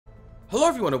Hello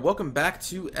everyone and welcome back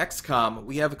to XCOM.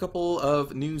 We have a couple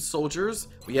of new soldiers.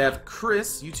 We have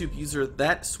Chris, YouTube user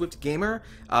That Swift Gamer.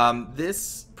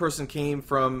 This person came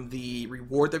from the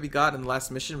reward that we got in the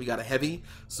last mission. We got a heavy.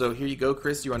 So here you go,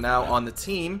 Chris. You are now on the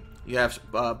team. You have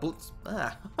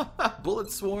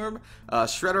Bullet Swarm,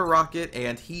 Shredder Rocket,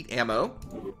 and Heat Ammo.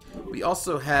 We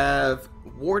also have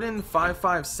Warden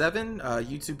 557,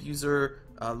 YouTube user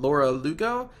Laura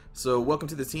Lugo. So welcome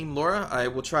to the team, Laura. I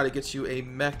will try to get you a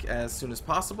mech as soon as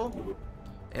possible.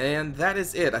 And that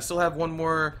is it. I still have one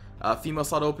more female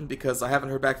slot open because I haven't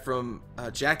heard back from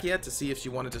Jack yet to see if she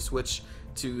wanted to switch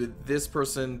to this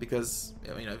person because,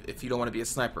 you know, if you don't want to be a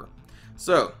sniper.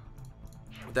 So,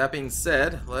 with that being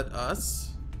said, let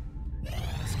us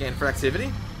scan for activity.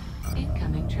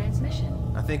 Incoming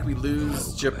transmission. I think we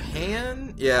lose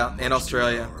Japan, yeah, and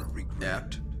Australia. Yeah.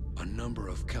 A number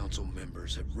of council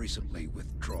members have recently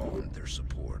withdrawn their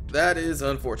support. That is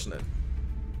unfortunate.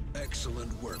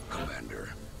 Excellent work,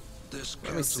 Commander. This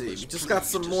Let me see. We is just got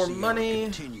some pleased to more see money. our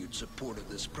continued support of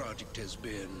this project has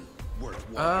been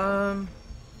worthwhile. Um,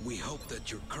 We hope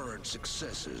that your current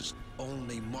successes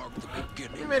only mark the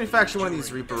beginning. we manufacture one of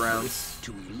these enduring Reaper rounds.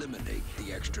 to eliminate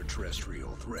the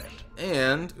extraterrestrial threat.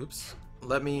 And, oops,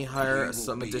 let me We hire will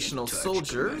some be in additional touch,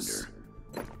 soldiers.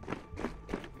 Commander.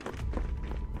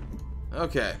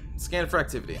 Okay, scan for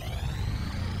activity.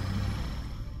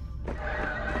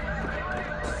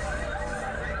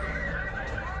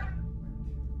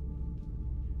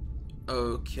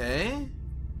 Okay.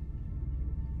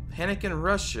 Panic in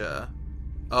Russia.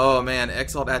 Oh man,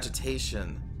 exiled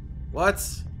agitation. What?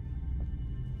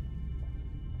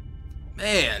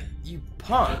 Man, you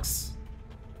punks.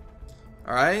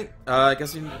 Alright, I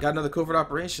guess we got another covert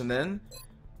operation then.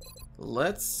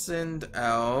 Let's send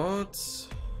out...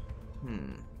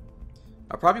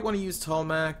 I probably want to use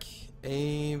Tallmac,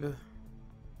 Abe.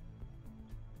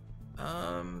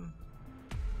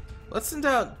 Let's send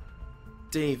out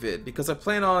David, because I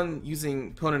plan on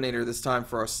using Poninator this time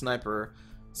for our sniper.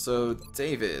 So,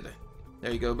 David.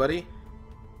 There you go, buddy.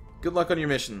 Good luck on your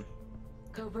mission.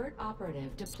 Covert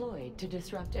operative deployed to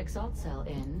disrupt Exalt Cell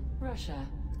in Russia.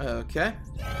 Okay.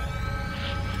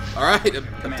 Alright,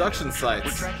 abduction We're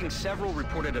sites. tracking several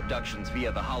reported abductions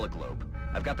via the hologlobe.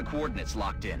 I've got the coordinates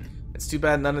locked in. It's too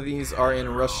bad none of these are in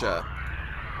Russia.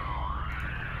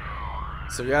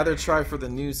 So you either try for the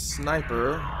new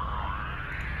sniper,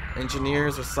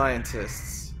 engineers, or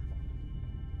scientists.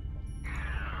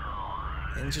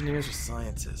 Engineers or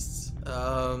scientists?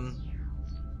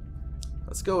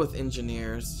 Let's go with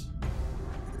engineers.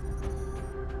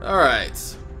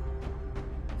 Alright.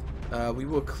 We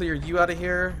will clear you out of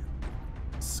here,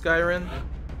 Skyrim.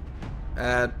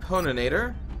 Add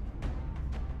Poninator.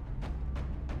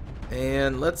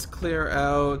 And let's clear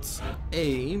out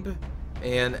Abe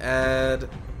and add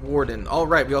Warden.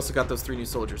 Alright, we also got those 3 new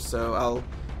soldiers, so I'll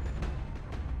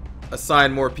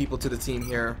assign more people to the team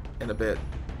here in a bit.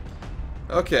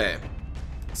 Okay,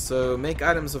 so make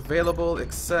items available,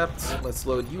 except, let's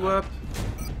load you up.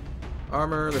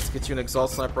 Armor, let's get you an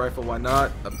Exalt Sniper Rifle, why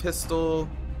not? A pistol,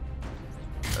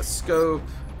 a scope.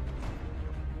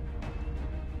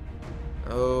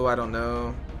 Oh, I don't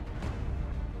know.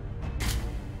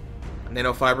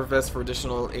 Nanofiber vest for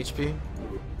additional HP.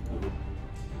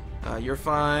 You're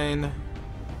fine.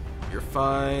 You're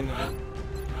fine.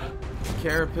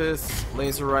 Carapace,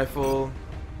 laser rifle,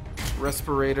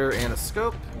 respirator, and a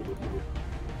scope.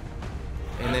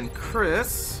 And then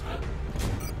Chris.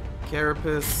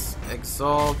 Carapace,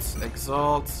 Exalt.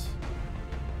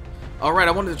 Alright,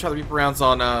 I wanted to try the Reaper rounds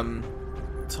on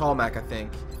Tallmac, I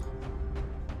think.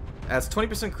 Has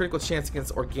 20% critical chance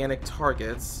against organic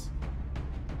targets.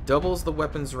 Doubles the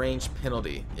weapon's range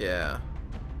penalty. Yeah.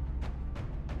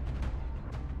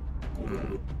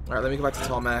 Alright, let me go back to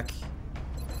Tallmac.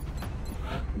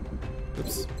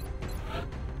 Oops.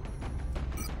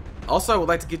 Also, I would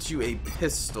like to get you a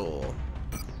pistol.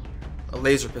 A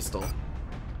laser pistol.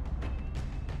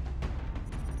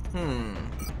 But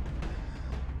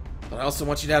I also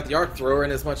want you to have the arc thrower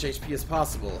and as much HP as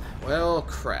possible. Well,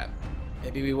 crap.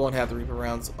 Maybe we won't have the Reaper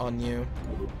rounds on you.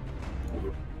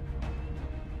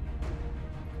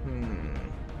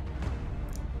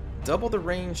 Double the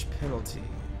range penalty.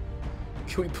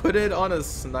 Can we put it on a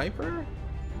sniper?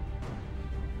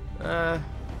 20%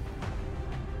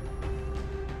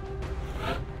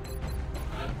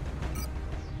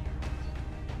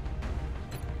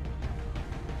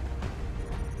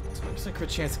 crit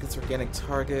chance against organic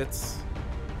targets.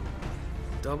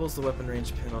 Doubles the weapon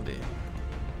range penalty.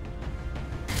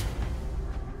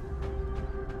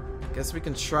 Guess we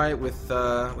can try it with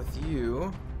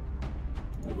you.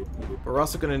 But we're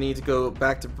also going to need to go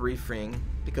back to briefing.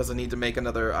 because I need to make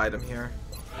another item here.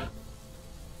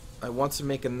 I want to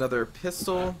make another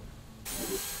pistol.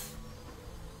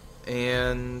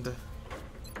 And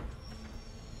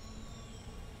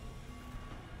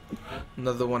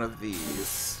another one of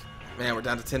these. Man, we're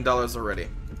down to $10 already.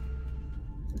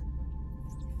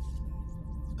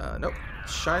 Nope.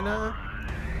 China.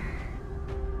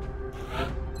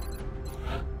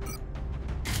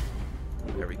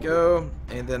 There we go.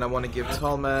 And then I want to give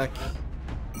Talmac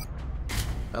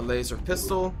a laser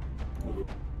pistol.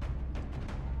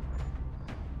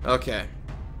 Okay.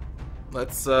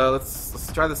 Let's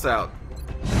try this out.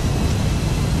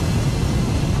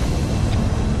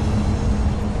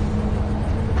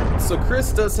 So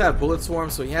Chris does have bullet swarm,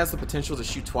 so he has the potential to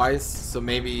shoot twice, so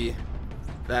maybe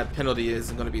that penalty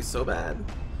isn't going to be so bad.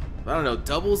 But I don't know,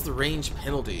 doubles the range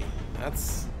penalty.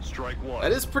 That's Strike one.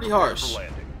 that is pretty Prepare harsh. for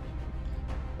landing.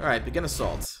 Alright, begin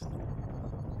assault.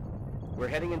 We're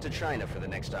heading into China for the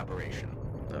next operation.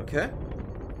 Okay.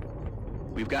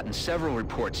 We've gotten several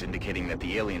reports indicating that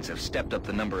the aliens have stepped up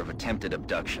the number of attempted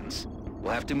abductions.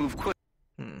 We'll have to move quick.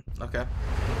 Okay.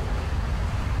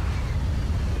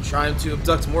 Trying to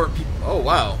abduct more people. Oh,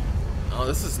 wow. Oh,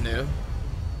 this is new.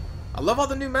 I love all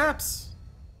the new maps.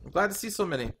 I'm glad to see so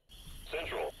many.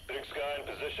 Central, Big Sky in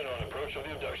position on approach of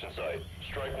the abduction site.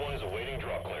 Strike one is awaiting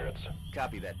drop clearance.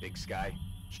 Copy that, Big Sky.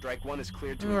 Strike one is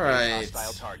cleared to Alright. engage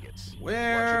hostile targets. Watch your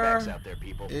Where backs out there,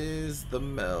 people. is the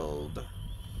meld?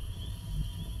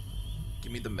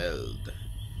 Give me the meld.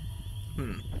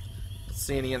 Don't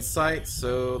see any in sight,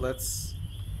 so let's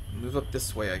move up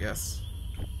this way, I guess.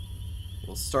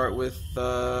 We'll start with,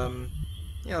 yeah,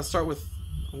 let's start with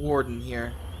Warden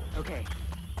here. Okay.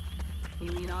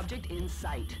 Alien object in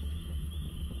sight.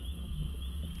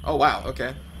 Oh, wow,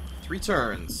 okay. 3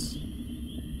 turns.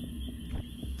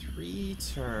 3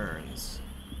 turns.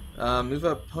 Move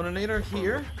up Poninator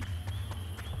here.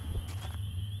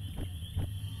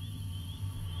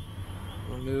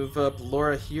 We'll move up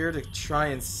Laura here to try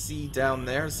and see down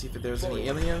there, see if there's any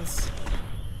aliens.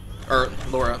 Or,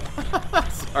 Laura.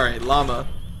 Sorry, Llama.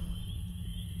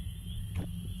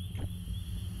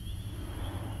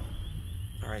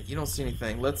 Alright, you don't see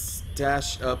anything. Let's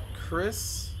dash up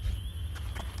Chris.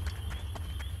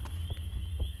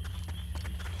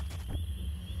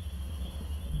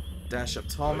 Dash up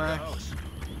Talmac.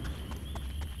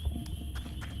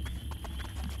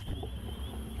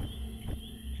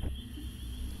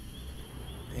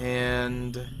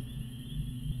 And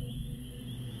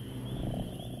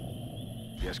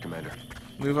Yes, Commander.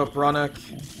 move up Ronak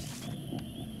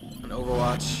on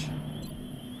Overwatch.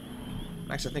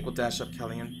 Actually, I think we'll dash up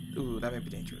Kellyan. Ooh, that may be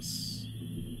dangerous.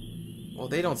 Well,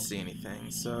 they don't see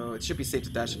anything, so it should be safe to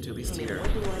dash up to at least here.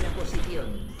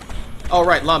 Oh,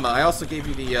 right, Llama. I also gave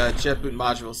you the jet boot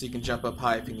module, so you can jump up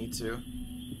high if you need to.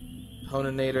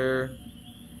 Honinator.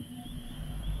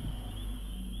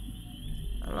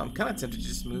 I don't know, I'm kind of tempted to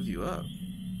just move you up.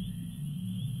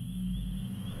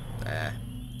 Eh.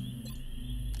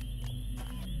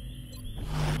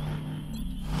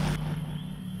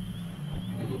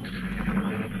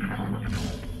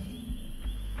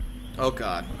 Oh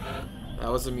god. That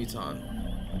was a Muton.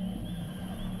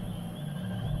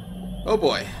 Oh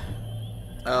boy.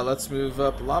 Let's move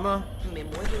up Llama.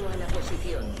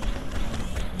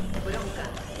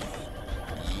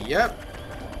 Yep.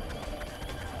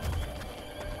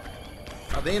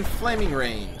 Are they in flaming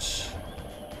range?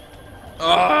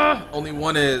 Ah, only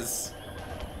one is.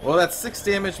 Well, that's 6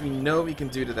 damage we know we can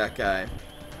do to that guy.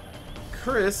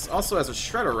 Chris also has a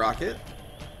shredder rocket.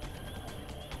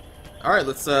 Alright,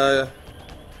 let's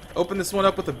open this one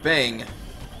up with a bang.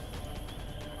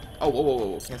 Oh, whoa, whoa,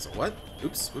 whoa, cancel. What?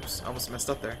 Oops, oops, I almost messed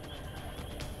up there.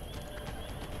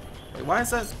 Wait, why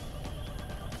is that?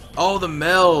 Oh, the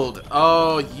meld.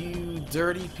 Oh, you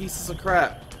dirty pieces of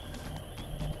crap.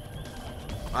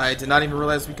 I did not even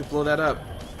realize we could blow that up.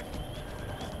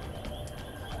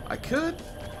 I could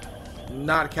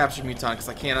not capture Muton because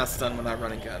I cannot stun with that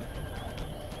running gun.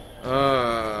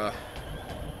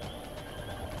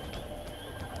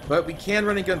 But we can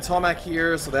running gun Talmac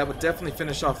here, so that would definitely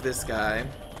finish off this guy.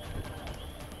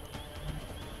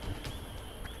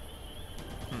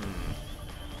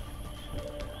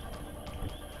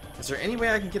 Is there any way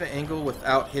I can get an angle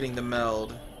without hitting the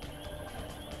meld?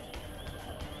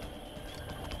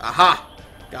 Aha!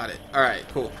 Got it. Alright,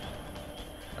 cool.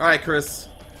 Alright, Chris.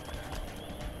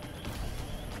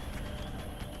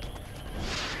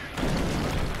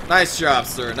 Nice job,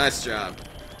 sir. Nice job.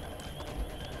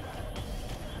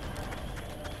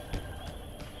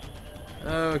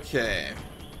 Okay.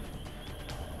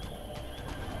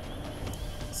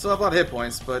 Still have a lot of hit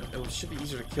points, but it should be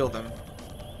easier to kill them.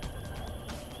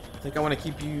 think I want to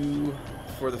keep you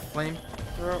for the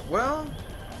flamethrower. Well,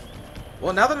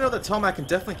 now that I know that Tomac can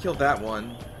definitely kill that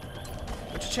one,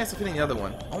 what's your chance of hitting the other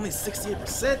one? Only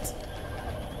 68%?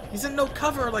 He's in no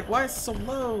cover. Like, why is it so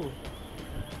low?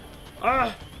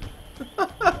 Ah!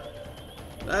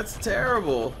 That's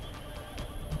terrible.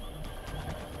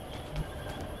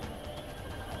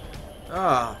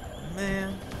 Ah,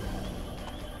 man.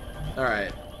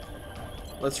 Alright.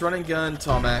 Let's run and gun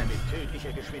Tomac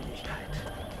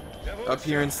up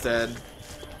here instead.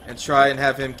 And try and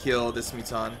have him kill this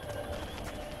Muton.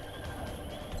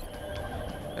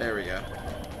 There we go.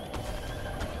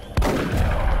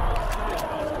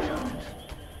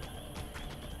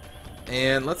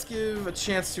 And let's give a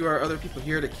chance to our other people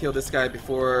here to kill this guy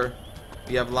before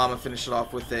we have Llama finish it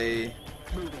off with a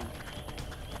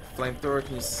flamethrower.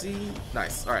 Can you see?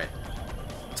 Nice. Alright.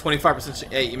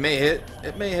 25%. Hey, it may hit.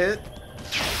 It may hit.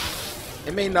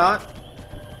 It may not.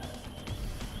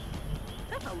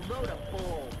 That's a load of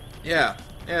bull. Yeah.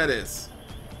 Yeah, it is.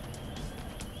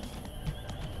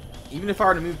 Even if I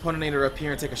were to move Poninator up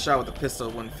here and take a shot with the pistol,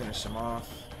 it wouldn't finish him off.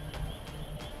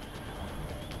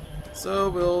 So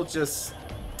we'll just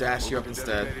dash you up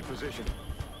instead.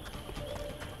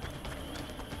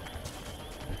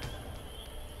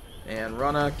 And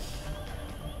Ronak,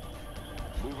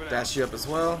 dash you up as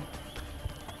well.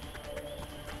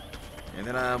 And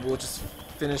then we'll just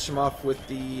finish him off with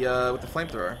the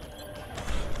flamethrower.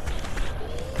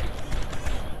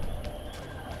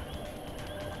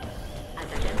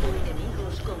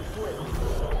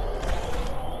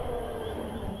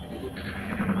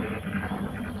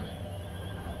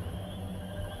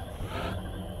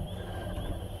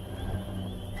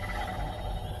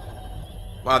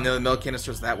 Wow, and the other milk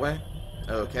canister's that way?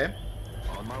 Okay.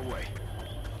 On my way.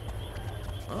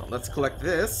 Well, let's collect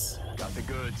this. Got the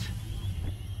goods.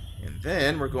 And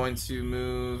then we're going to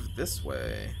move this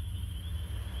way.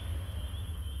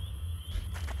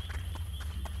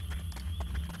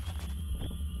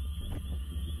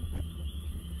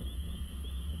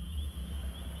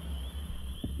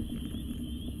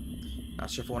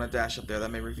 Not sure if I want to dash up there. That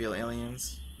may reveal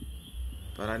aliens.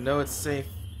 But I know it's safe.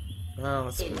 Well,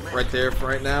 let's move right there for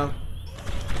right now.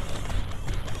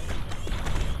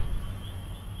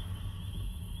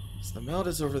 So the meld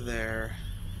is over there.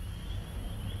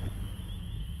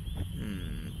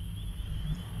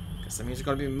 Guess that means you're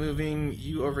going to be moving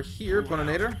you over here,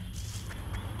 Poninator.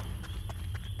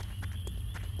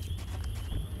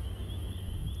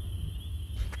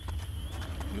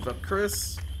 Move up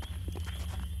Chris.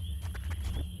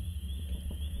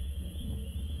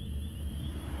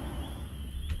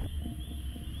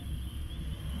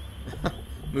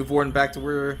 Move Warden back to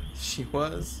where she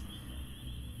was.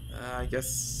 I guess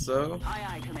so. Aye,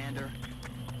 aye, Commander.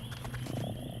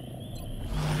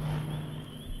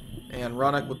 And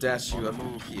Ronak will dash you up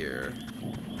here.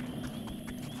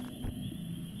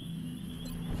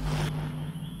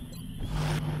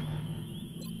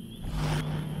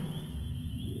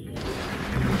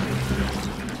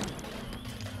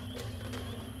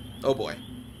 Oh boy.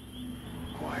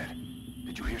 Quiet.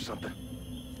 Did you hear something?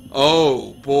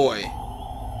 Oh boy.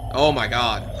 Oh my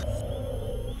god.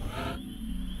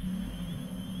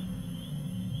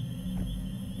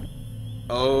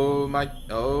 Oh my,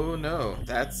 oh no.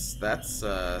 That's that's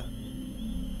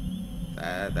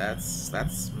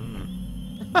that's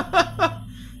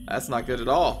not good at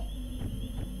all.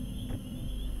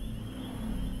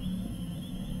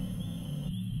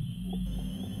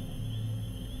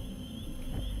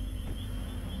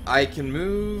 I can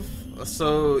move,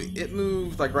 so it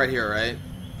moved like right here, right?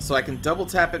 So I can double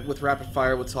tap it with rapid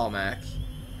fire with Talmac.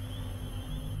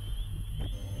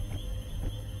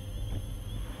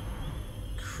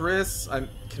 Chris, I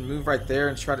can move right there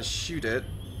and try to shoot it.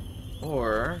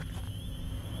 Or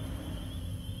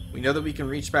we know that we can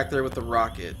reach back there with the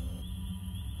rocket.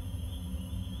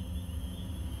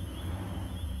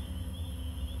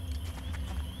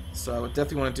 So I would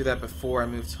definitely want to do that before I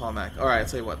move Talmac. Alright, I'll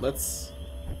tell you what, let's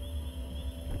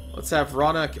have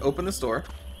Ronak open this door.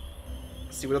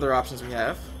 See what other options we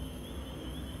have.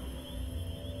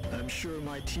 I'm sure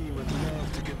my team would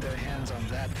love to get their hands on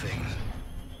that thing.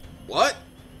 What?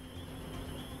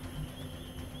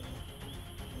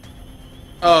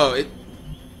 Oh,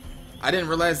 I didn't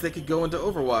realize they could go into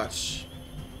Overwatch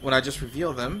when I just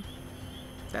revealed them.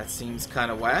 That seems kind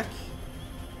of whack.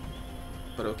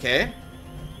 But okay.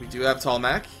 We do have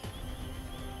Talmac.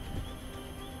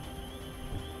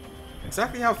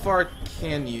 Exactly how far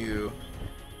can you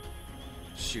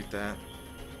shoot that?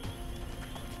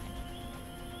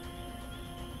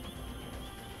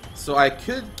 So I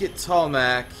could get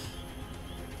Talmac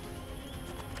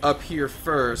up here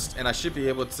first, and I should be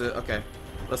able to... Okay,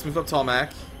 let's move up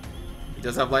Tallmac. He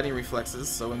does have lightning reflexes,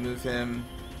 so we'll move him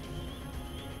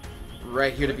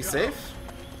right here to be safe.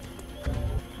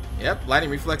 Yep, lightning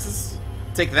reflexes.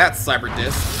 Take that, Cyber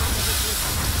Disc.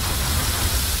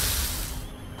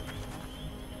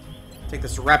 Take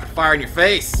this rapid fire in your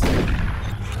face.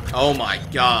 Oh my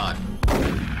god.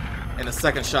 And the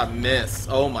second shot missed.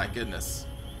 Oh my goodness.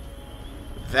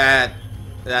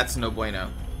 That's no bueno.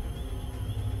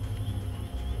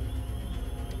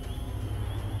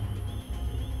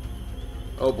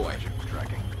 Oh boy.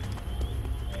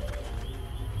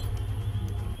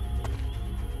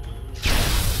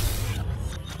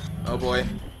 Oh boy.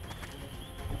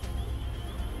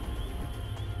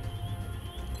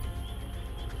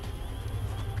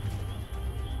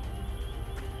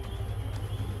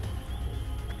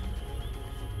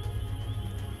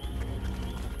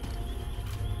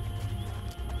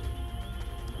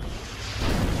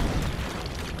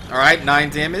 Alright, 9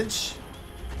 damage.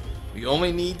 We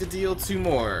only need to deal 2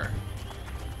 more.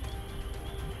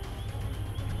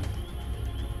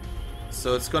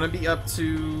 So it's gonna be up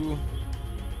to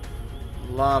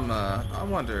Llama. I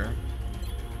wonder,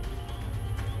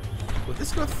 would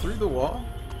this go through the wall?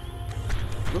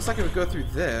 Looks like it would go through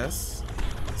this.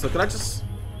 So could I just...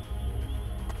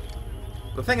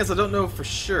 The thing is, I don't know for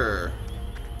sure.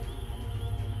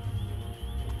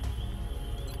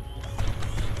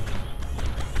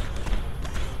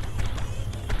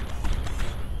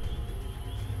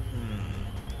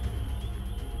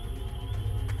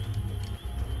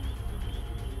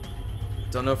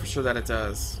 Don't know for sure that it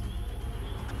does.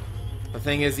 The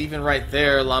thing is, even right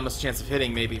there, Llama's chance of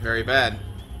hitting may be very bad.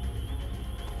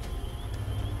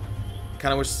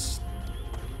 Kinda wish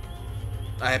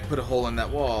I had put a hole in that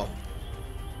wall.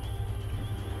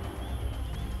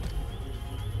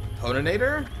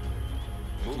 Honinator?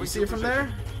 Can you see it from there?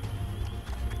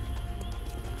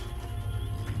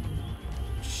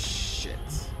 Shit.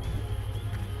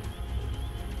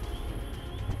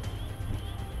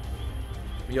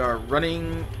 We are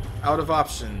running out of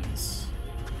options.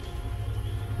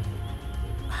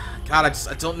 God,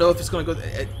 I don't know if it's going to go...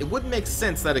 It would make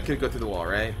sense that it could go through the wall,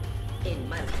 right? In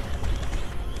my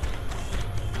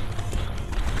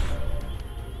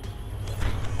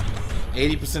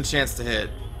 80% chance to hit.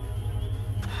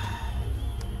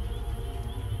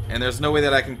 And there's no way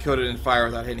that I can coat it in fire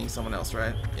without hitting someone else,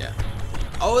 right? Yeah.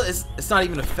 Oh, it's not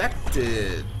even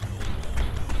affected.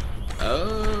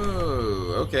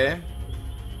 Oh, okay.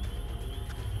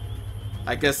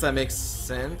 I guess that makes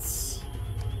sense.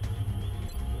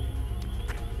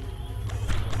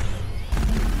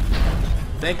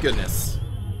 Thank goodness.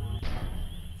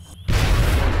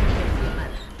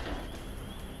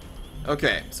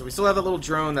 Okay, so we still have that little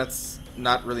drone. That's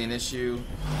not really an issue.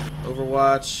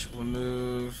 Overwatch, we'll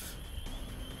move.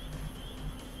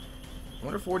 I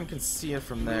wonder if Warden can see it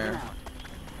from there.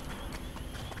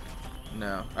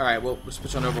 No. Alright, well, we'll just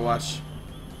put you on Overwatch.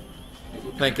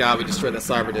 Thank God we destroyed that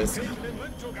cyber disc.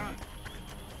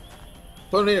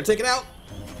 Potonator, take it out!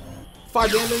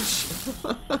 5 damage!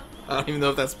 I don't even know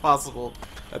if that's possible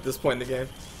at this point in the game.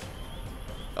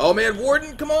 Oh man,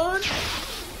 Warden, come on!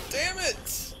 Damn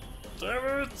it!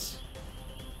 Damn it!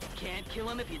 Can't kill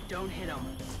him if you don't hit him.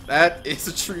 That is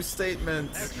a true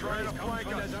statement.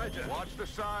 Watch the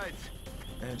sides.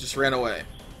 And it just ran away.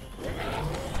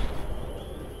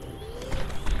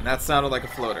 And that sounded like a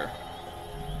floater.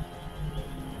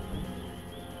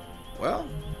 Well,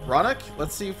 Ronak,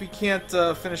 let's see if we can't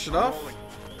finish it off.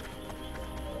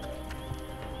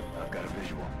 I've got a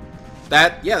visual.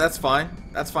 Yeah, that's fine.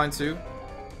 That's fine too.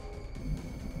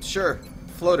 Sure,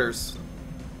 floaters.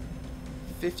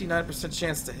 59%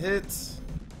 chance to hit.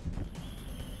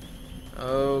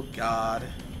 Oh God.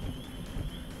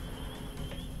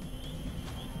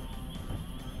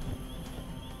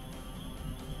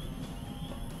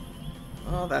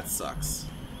 Oh, that sucks.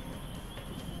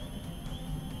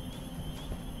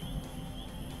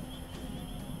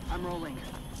 I'm rolling.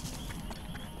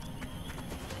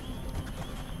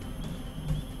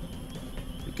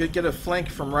 We could get a flank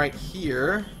from right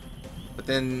here, but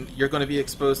then you're going to be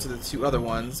exposed to the 2 other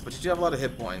ones, but you do have a lot of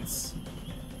hit points.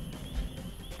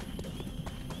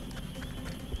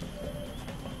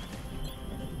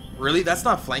 Really? That's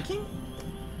not flanking?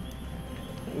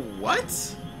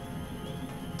 What?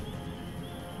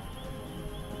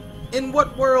 In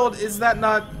what world is that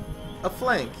not a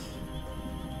flank?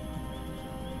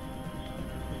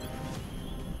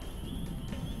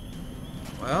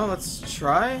 Well, let's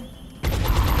try.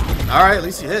 Alright, at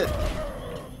least you hit.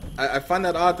 I find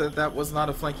that odd that that was not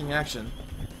a flanking action.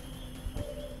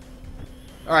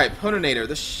 Alright, Poninator,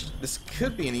 this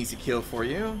could be an easy kill for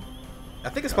you. I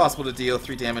think it's possible to deal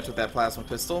 3 damage with that plasma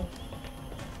pistol.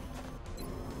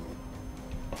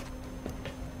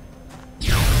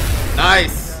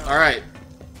 Nice! Alright.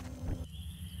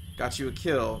 Got you a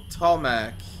kill.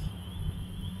 Talmac.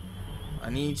 I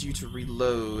need you to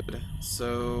reload.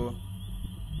 So...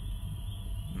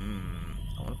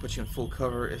 I want to put you in full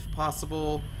cover if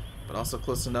possible, but also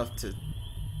close enough to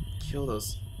kill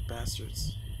those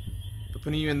bastards. But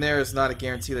putting you in there is not a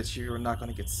guarantee that you're not going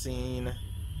to get seen.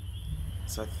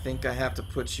 So I think I have to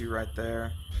put you right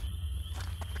there.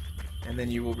 And then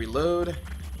you will reload.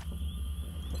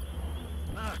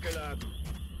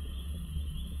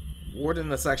 Warden,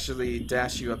 let's actually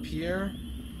dash you up here.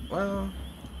 Well...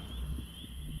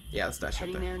 yeah, let's dash you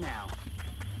up Heading there. there now.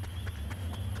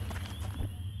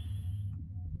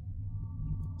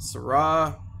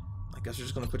 Sarah, I guess we're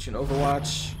just going to put you in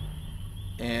Overwatch.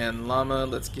 And Llama,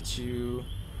 let's get you...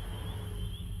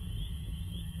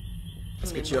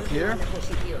 let's get you up here. And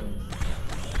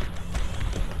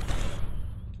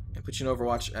put you in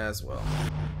Overwatch as well.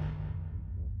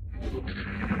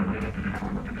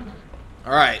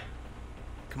 Alright.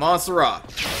 Come on, Sarah.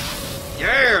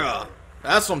 Yeah!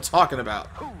 That's what I'm talking about.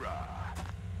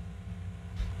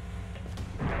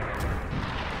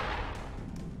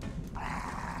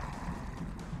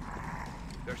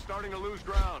 They're starting to lose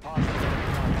ground.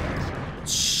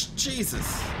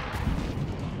 Jesus.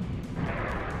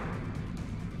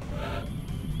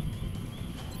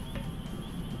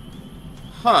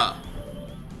 Huh.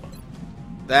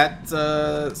 That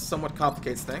somewhat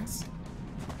complicates things.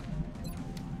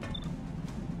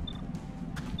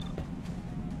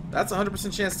 That's a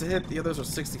 100% chance to hit. The others are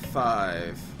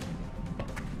 65.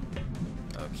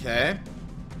 Okay.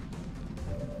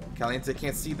 Caliente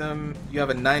can't see them. You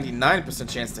have a 99%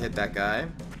 chance to hit that guy,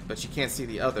 but you can't see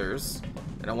the others.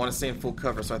 And I want to stay in full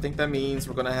cover, so I think that means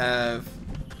we're going to have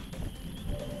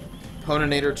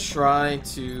Poninator try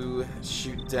to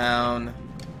shoot down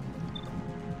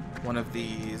one of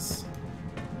these.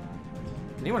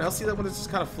 Can anyone else see that one that's just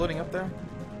kind of floating up there?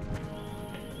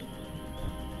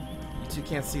 You two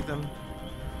can't see them?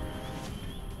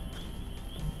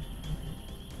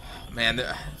 Man,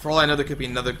 for all I know, there could be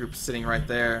another group sitting right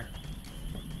there.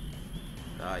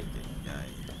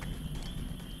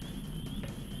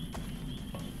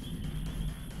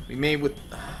 We may with...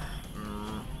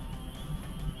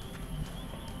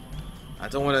 I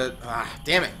don't want to...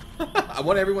 damn it. I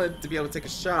want everyone to be able to take a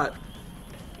shot.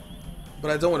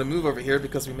 But I don't want to move over here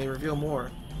because we may reveal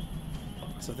more.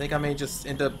 So I think I may just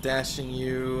end up dashing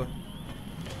you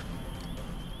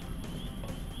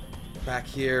back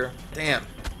here. Damn.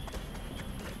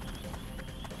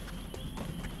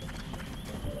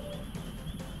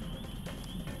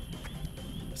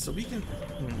 So we can...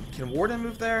 can Warden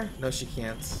move there? No, she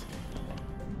can't.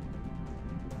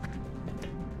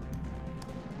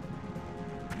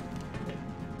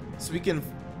 So we can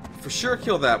for sure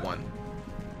kill that one.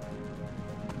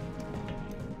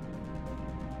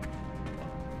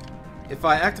 If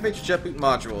I activate your jet boot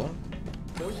module...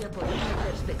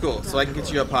 cool, so I can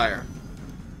get you up higher.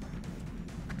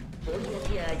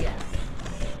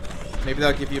 Maybe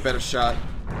that'll give you a better shot.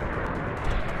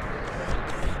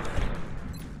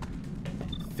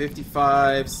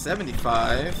 55,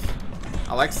 75.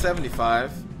 I like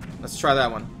 75. Let's try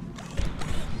that one.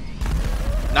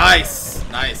 Nice!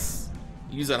 Nice.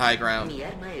 Use that high ground.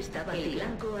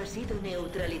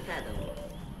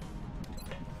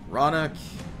 Ronak.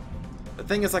 The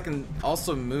thing is, I can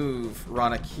also move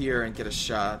Ronak here and get a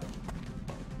shot.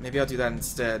 Maybe I'll do that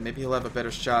instead. Maybe he'll have a better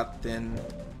shot than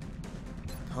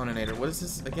Poninator. What is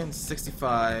this? Again,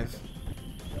 65.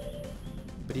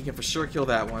 But he can for sure kill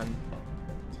that one.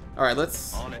 Alright,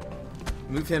 let's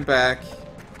move him back.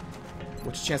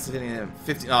 What's your chance of hitting him?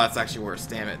 50. Oh, that's actually worse.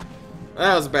 Damn it.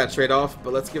 That was a bad trade-off,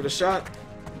 but let's give it a shot.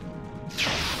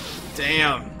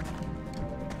 Damn.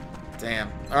 Damn.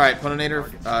 Alright,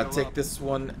 Poninator, take this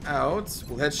one out.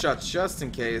 We'll headshot just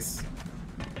in case.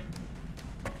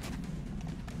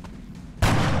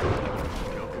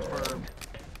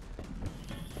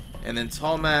 And then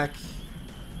Talmac,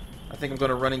 I think I'm going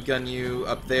to run and gun you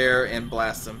up there and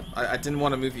blast him. I didn't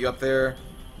want to move you up there,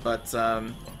 but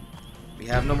we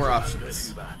have no more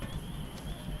options.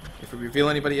 If we reveal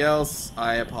anybody else,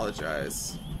 I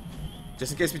apologize.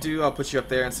 Just in case we do, I'll put you up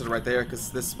there instead of right there,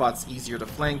 because this spot's easier to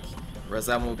flank, whereas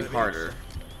that one will be harder.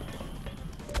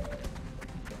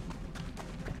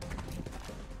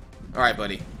 Alright,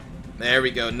 buddy. There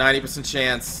we go, 90%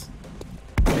 chance.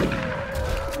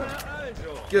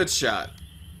 Good shot.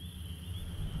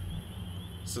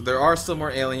 So there are still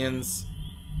more aliens.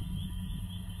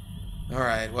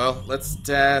 Alright, well, let's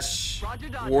dash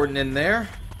Warden in there.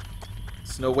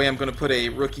 There's no way I'm gonna put a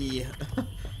rookie,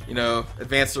 you know,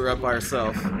 advancer up by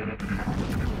herself.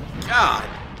 God!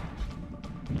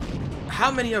 How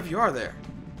many of you are there?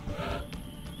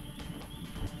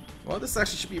 Well, this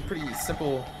actually should be a pretty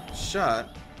simple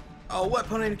shot. Oh, what?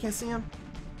 Pony can't see him?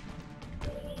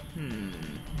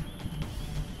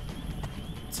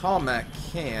 Talmac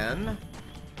can.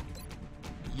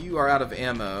 You are out of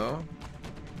ammo.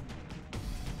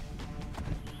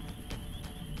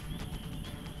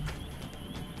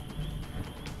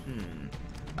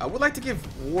 I would like to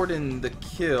give Warden the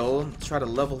kill, try to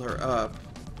level her up.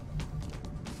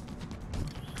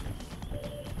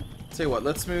 Tell you what,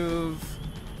 let's move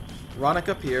Ronak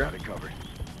up here. Got it covered.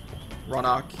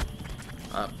 Ronak.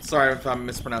 Sorry if I'm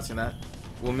mispronouncing that.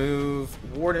 We'll move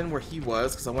Warden where he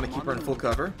was, because I want to keep her in full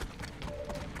cover.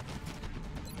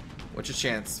 What's your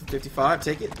chance? 55,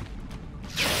 take it.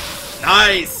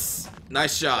 Nice!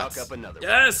 Nice shots. Knock up another one.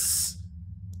 Yes!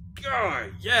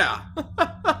 God, yeah!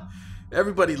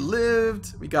 Everybody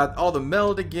lived. We got all the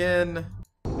meld again.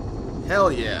 Hell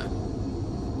yeah.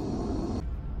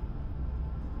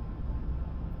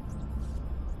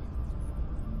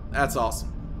 That's awesome.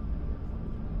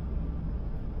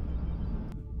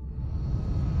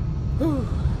 Whew.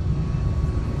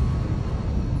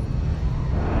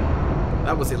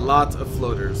 That was a lot of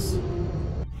floaters.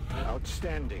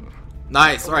 Outstanding.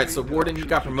 Nice. Alright, so Warden, you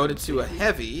got promoted to a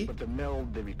heavy. But the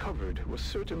meld they recovered will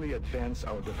certainly advance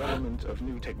our development of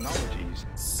new technologies.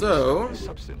 So,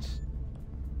 Substance.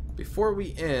 before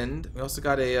we end, we also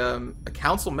got a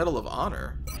Council Medal of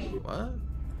Honor. What?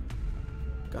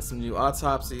 Got some new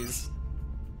autopsies.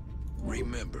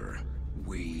 Remember,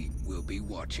 we will be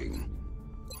watching.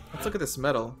 Let's look at this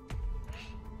medal.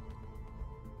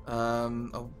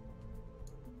 Oh.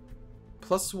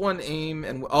 +1 aim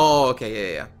and... Oh,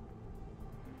 okay, yeah.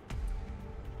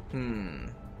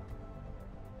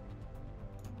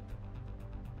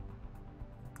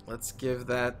 Let's give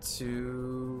that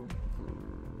to...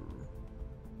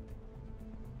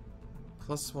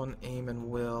 +1 aim and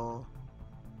will.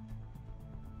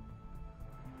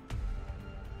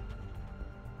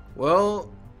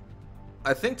 Well,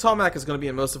 I think Talmac is going to be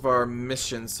in most of our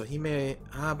missions, so he may...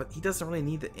 but he doesn't really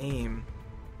need the aim.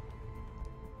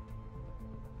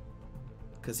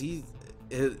 Because he...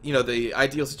 You know, the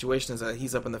ideal situation is that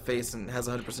he's up in the face and has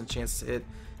a 100% chance to hit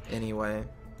anyway.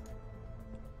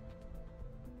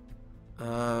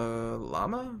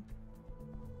 Llama?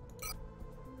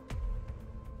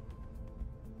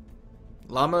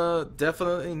 Llama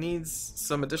definitely needs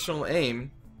some additional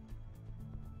aim.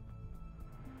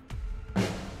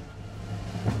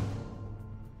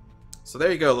 So there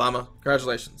you go, Llama.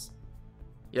 Congratulations.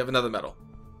 You have another medal.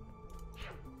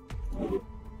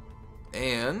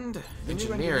 And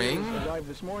engineering. Arrived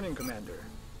this morning, Commander.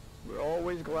 We're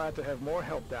always glad to have more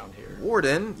help down here.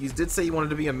 Warden, you did say you wanted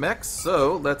to be a mech,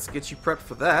 so let's get you prepped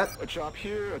for that. A chop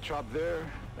here, a chop there,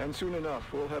 and soon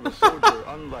enough we'll have a soldier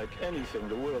unlike anything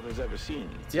the world has ever seen.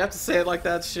 Do you have to say it like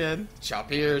that, Shin?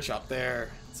 Chop here, chop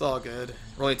there. It's all good.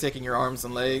 We're only taking your arms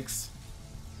and legs.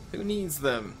 Who needs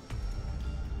them?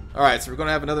 Alright, so we're going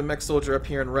to have another mech soldier up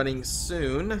here and running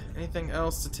soon. Anything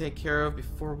else to take care of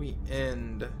before we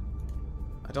end?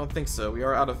 I don't think so. We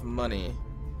are out of money.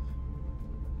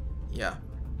 Yeah.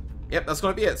 Yep, that's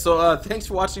going to be it. So, thanks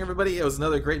for watching, everybody. It was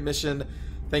another great mission.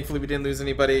 Thankfully, we didn't lose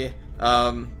anybody.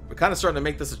 We're kind of starting to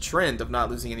make this a trend of not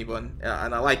losing anyone,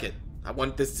 and I like it. I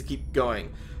want this to keep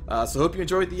going. So, hope you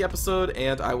enjoyed the episode,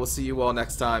 and I will see you all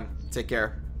next time. Take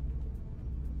care.